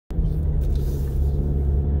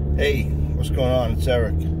Hey, what's going on? It's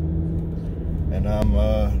Eric, and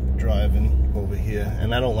I'm driving over here.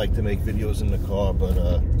 And I don't like to make videos in the car, but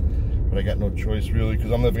I got no choice really,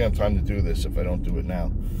 because I'm never gonna have time to do this if I don't do it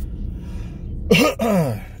now.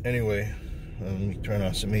 Anyway, let me turn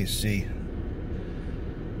on some AC.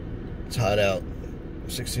 It's hot out,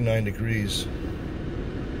 69 degrees.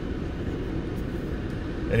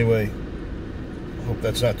 Anyway, hope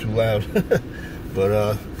that's not too loud.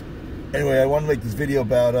 But anyway, I want to make this video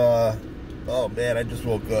about oh man, I just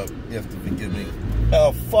woke up. You have to forgive me.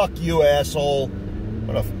 Oh, fuck you, asshole.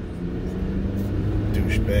 What a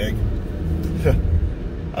douchebag.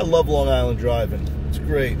 I love Long Island driving. It's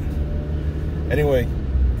great. Anyway,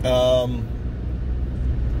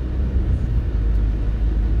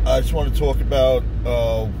 I just want to talk about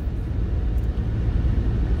the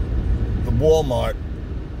Walmart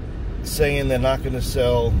saying they're not going to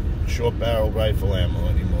sell short barrel rifle ammo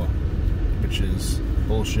anymore, which is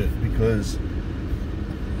bullshit, because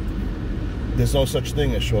there's no such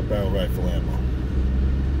thing as short barrel rifle ammo.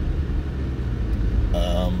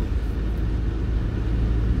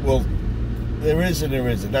 Well, there is and there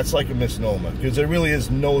isn't. That's like a misnomer, because there really is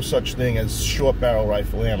no such thing as short barrel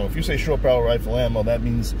rifle ammo. If you say short barrel rifle ammo, that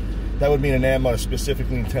would mean an ammo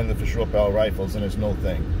specifically intended for short barrel rifles, and there's no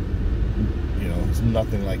thing. You know, it's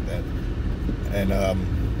nothing like that. And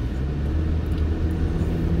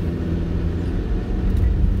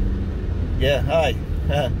yeah, hi.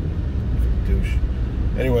 Douche.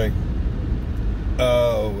 Anyway,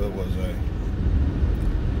 where was I?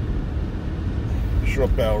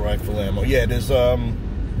 Short barrel rifle ammo. Yeah, there's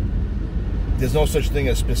no such thing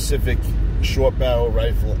as specific short barrel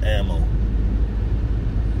rifle ammo,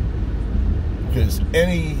 because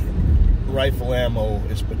any rifle ammo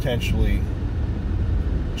is potentially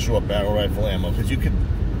short barrel rifle ammo, because you could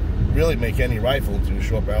really make any rifle into a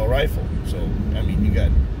short barrel rifle. So I mean, you got,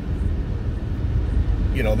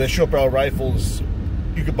 you know, there's short barrel rifles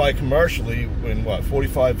you could buy commercially in what,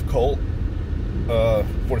 45 Colt,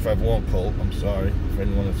 45 long Colt, I'm sorry for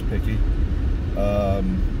anyone that's picky.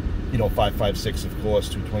 You know, 5.56 of course,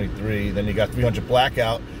 223. Then you got 300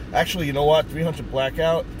 Blackout. Actually, you know what? 300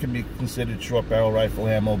 Blackout can be considered short barrel rifle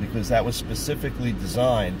ammo, because that was specifically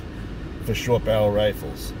designed for short barrel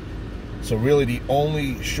rifles. So really the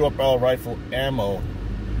only short barrel rifle ammo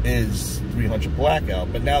is 300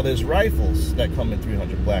 Blackout. But now there's rifles that come in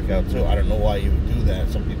 300 Blackout too. I don't know why you would do that.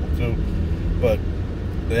 Some people do, but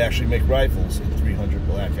they actually make rifles in 300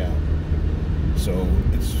 Blackout. So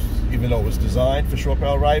it's, even though it was designed for short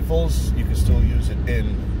barrel rifles, you can still use it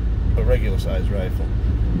in a regular size rifle.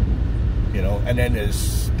 You know, and then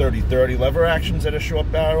there's 30-30 lever actions that are short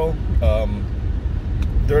barrel,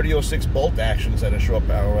 30-06 bolt actions that are short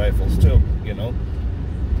barrel rifles too. You know,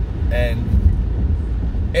 and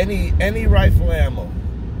any rifle ammo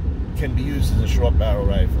can be used as a short barrel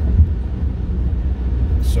rifle.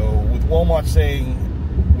 So with Walmart saying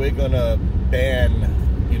we're gonna ban,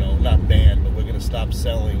 you know, not ban, but we're gonna stop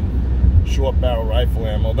selling short barrel rifle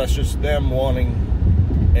ammo, that's just them wanting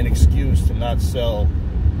an excuse to not sell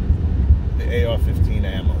the AR-15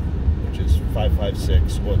 ammo, which is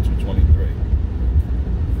 5.56 or 223.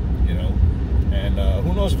 You know, and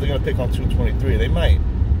who knows if they're gonna pick on 223? They might,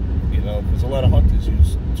 you know, because a lot of hunters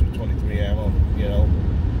use 223 ammo, you know,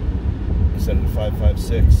 instead of the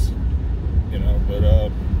 5.56. You know, but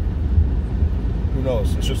who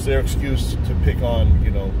knows? It's just their excuse to pick on,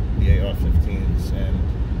 you know, the AR-15s, and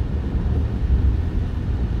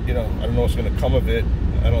you know, I don't know what's going to come of it.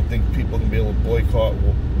 I don't think people can be able to boycott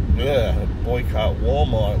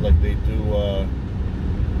Walmart like they do, or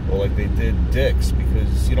like they did Dick's,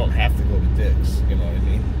 because you don't have to go to Dick's. You know what I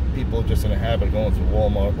mean? People are just in a habit of going to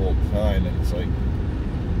Walmart all the time, and it's like,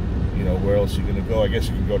 you know, where else are you going to go? I guess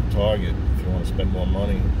you can go to Target if you want to spend more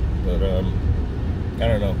money, but I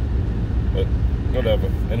don't know. But whatever.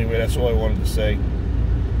 Anyway, that's all I wanted to say.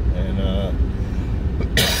 And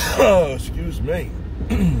excuse me.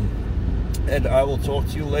 And I will talk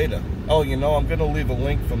to you later. Oh, you know, I'm gonna leave a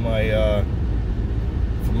link for my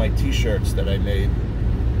t-shirts that I made,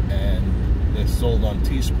 and they're sold on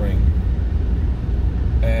Teespring.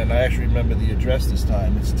 And I actually remember the address this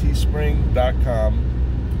time. It's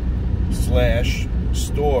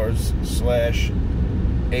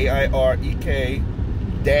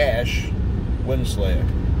teespring.com/stores/AIREK-Windslayer.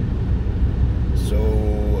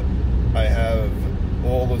 So I have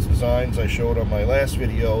all those designs I showed on my last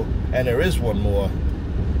video, and there is one more.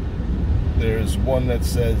 There's one that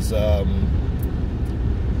says, oh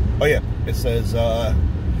yeah, it says,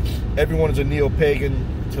 everyone is a neo-pagan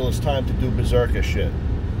till it's time to do berserker shit.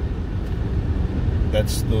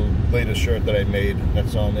 That's the latest shirt that I made.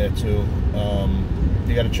 That's on there too.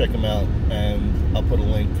 you got to check them out, and I'll put a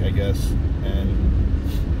link, I guess,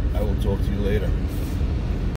 and I will talk to you later.